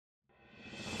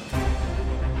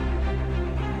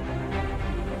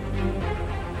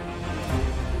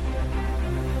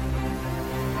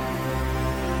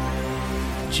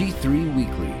G3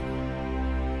 Weekly.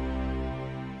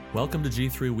 Welcome to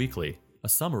G3 Weekly, a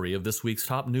summary of this week's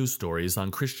top news stories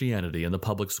on Christianity in the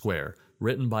public square,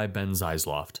 written by Ben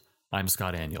Zeisloft. I'm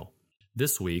Scott Aniel.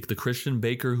 This week, the Christian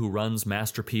baker who runs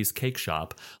Masterpiece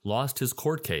Cakeshop lost his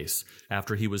court case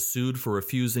after he was sued for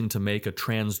refusing to make a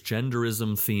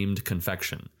transgenderism-themed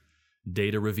confection.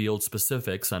 Data revealed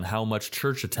specifics on how much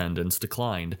church attendance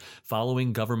declined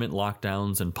following government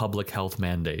lockdowns and public health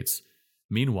mandates.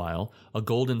 Meanwhile, a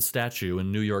golden statue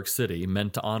in New York City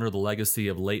meant to honor the legacy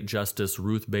of late Justice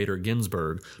Ruth Bader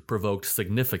Ginsburg provoked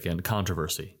significant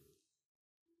controversy.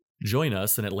 Join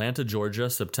us in Atlanta, Georgia,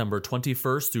 September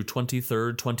 21st through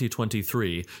 23rd,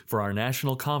 2023, for our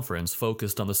national conference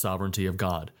focused on the sovereignty of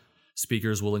God.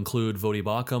 Speakers will include Vodi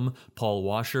Bakum, Paul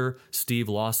Washer, Steve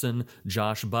Lawson,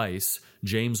 Josh Bice,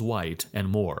 James White, and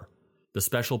more. The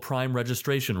special Prime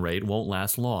registration rate won't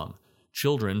last long.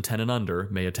 Children 10 and under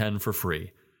may attend for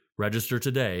free. Register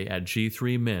today at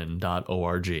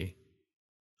g3min.org.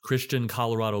 Christian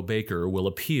Colorado baker will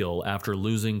appeal after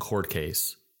losing court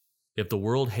case. If the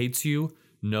world hates you,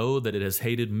 know that it has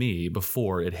hated me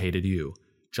before it hated you.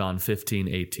 John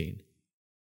 15:18.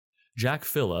 Jack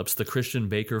Phillips, the Christian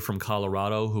baker from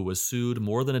Colorado who was sued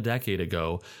more than a decade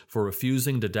ago for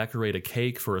refusing to decorate a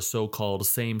cake for a so-called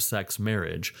same-sex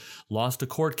marriage, lost a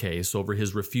court case over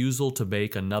his refusal to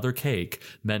bake another cake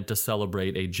meant to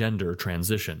celebrate a gender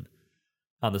transition.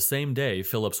 On the same day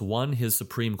Phillips won his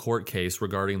Supreme Court case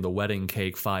regarding the wedding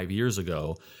cake 5 years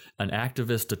ago, an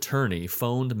activist attorney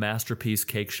phoned Masterpiece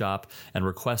Cakeshop and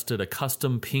requested a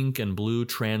custom pink and blue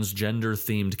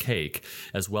transgender-themed cake,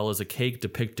 as well as a cake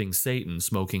depicting Satan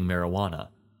smoking marijuana.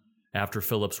 After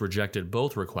Phillips rejected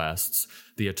both requests,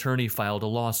 the attorney filed a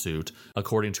lawsuit,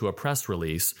 according to a press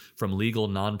release from legal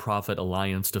nonprofit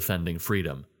Alliance Defending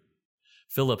Freedom.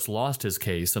 Phillips lost his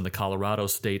case in the Colorado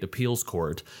State Appeals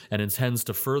Court and intends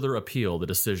to further appeal the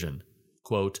decision.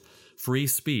 Quote, "Free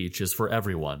speech is for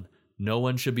everyone. No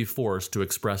one should be forced to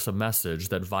express a message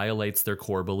that violates their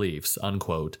core beliefs,"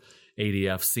 unquote,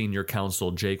 ADF senior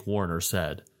counsel Jake Warner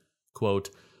said. Quote,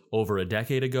 "Over a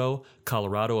decade ago,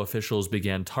 Colorado officials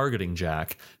began targeting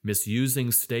Jack,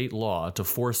 misusing state law to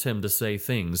force him to say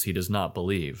things he does not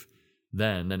believe.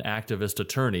 Then an activist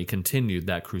attorney continued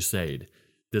that crusade.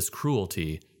 This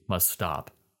cruelty must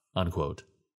stop," unquote.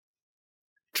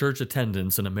 Church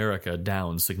attendance in America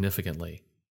down significantly.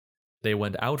 "They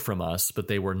went out from us, but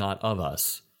they were not of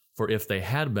us. For if they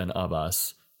had been of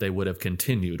us, they would have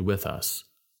continued with us."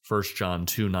 1 John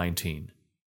 2:19.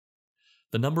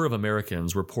 The number of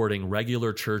Americans reporting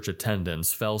regular church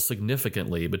attendance fell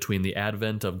significantly between the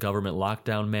advent of government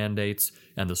lockdown mandates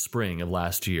and the spring of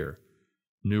last year.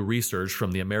 New research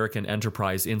from the American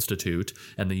Enterprise Institute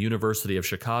and the University of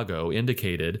Chicago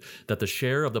indicated that the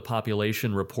share of the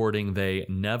population reporting they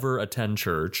never attend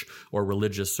church or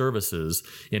religious services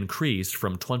increased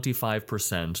from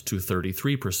 25% to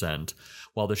 33%,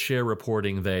 while the share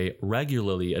reporting they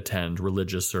regularly attend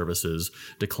religious services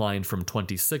declined from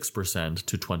 26%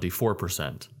 to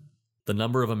 24%. The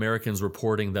number of Americans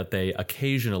reporting that they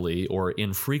occasionally or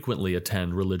infrequently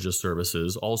attend religious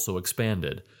services also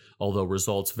expanded, although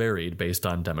results varied based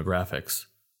on demographics.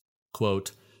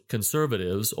 Quote,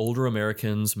 "Conservatives, older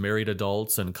Americans, married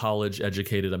adults, and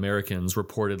college-educated Americans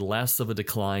reported less of a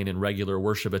decline in regular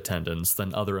worship attendance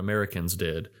than other Americans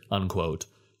did," unquote,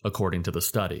 according to the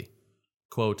study.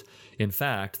 Quote, "In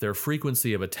fact, their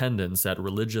frequency of attendance at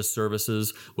religious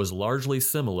services was largely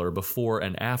similar before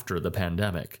and after the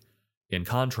pandemic. In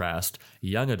contrast,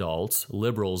 young adults,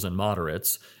 liberals and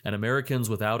moderates, and Americans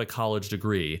without a college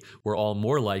degree were all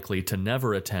more likely to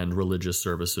never attend religious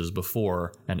services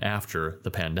before and after the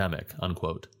pandemic,"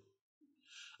 unquote.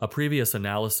 A previous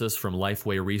analysis from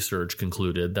Lifeway Research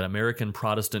concluded that American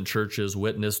Protestant churches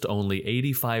witnessed only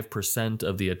 85%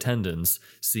 of the attendance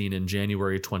seen in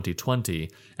January 2020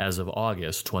 as of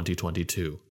August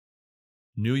 2022.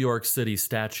 New York City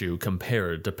statue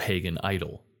compared to pagan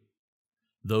idol.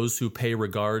 "Those who pay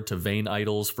regard to vain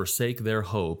idols forsake their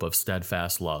hope of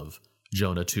steadfast love."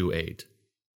 Jonah 2:8.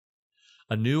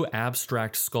 A new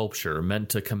abstract sculpture meant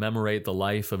to commemorate the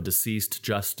life of deceased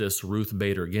Justice Ruth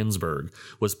Bader Ginsburg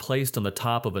was placed on the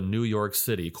top of a New York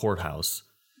City courthouse.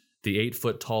 The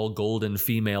 8-foot-tall golden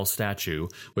female statue,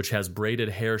 which has braided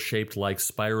hair shaped like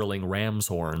spiraling ram's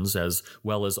horns as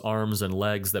well as arms and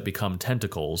legs that become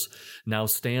tentacles, now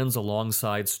stands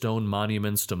alongside stone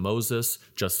monuments to Moses,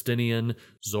 Justinian,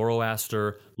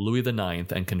 Zoroaster, Louis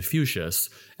IX, and Confucius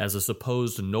as a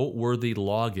supposed noteworthy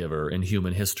lawgiver in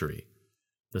human history.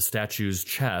 The statue's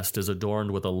chest is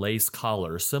adorned with a lace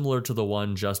collar similar to the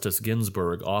one Justice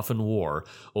Ginsburg often wore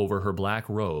over her black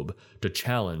robe to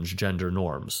challenge gender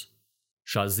norms.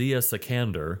 Shazia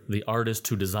Sikander, the artist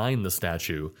who designed the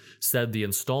statue, said the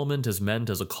installment is meant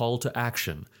as a call to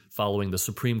action following the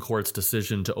Supreme Court's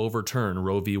decision to overturn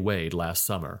Roe v. Wade last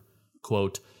summer.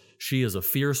 Quote, "She is a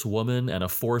fierce woman and a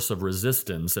force of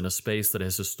resistance in a space that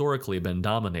has historically been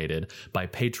dominated by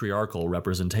patriarchal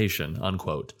representation,"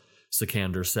 unquote,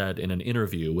 Sikander said in an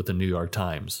interview with the New York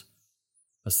Times.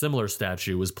 A similar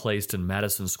statue was placed in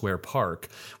Madison Square Park,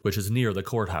 which is near the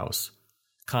courthouse.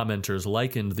 Commenters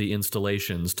likened the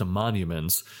installations to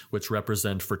monuments which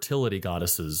represent fertility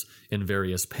goddesses in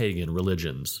various pagan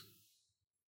religions.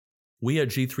 We at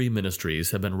G3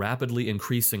 Ministries have been rapidly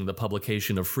increasing the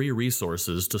publication of free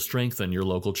resources to strengthen your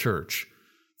local church.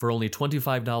 For only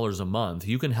 $25 a month,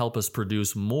 you can help us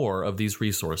produce more of these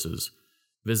resources.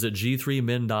 Visit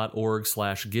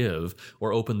g3min.org/give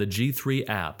or open the G3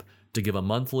 app to give a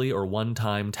monthly or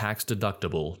one-time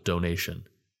tax-deductible donation.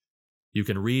 You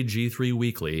can read G3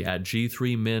 Weekly at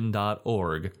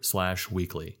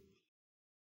g3min.org/weekly.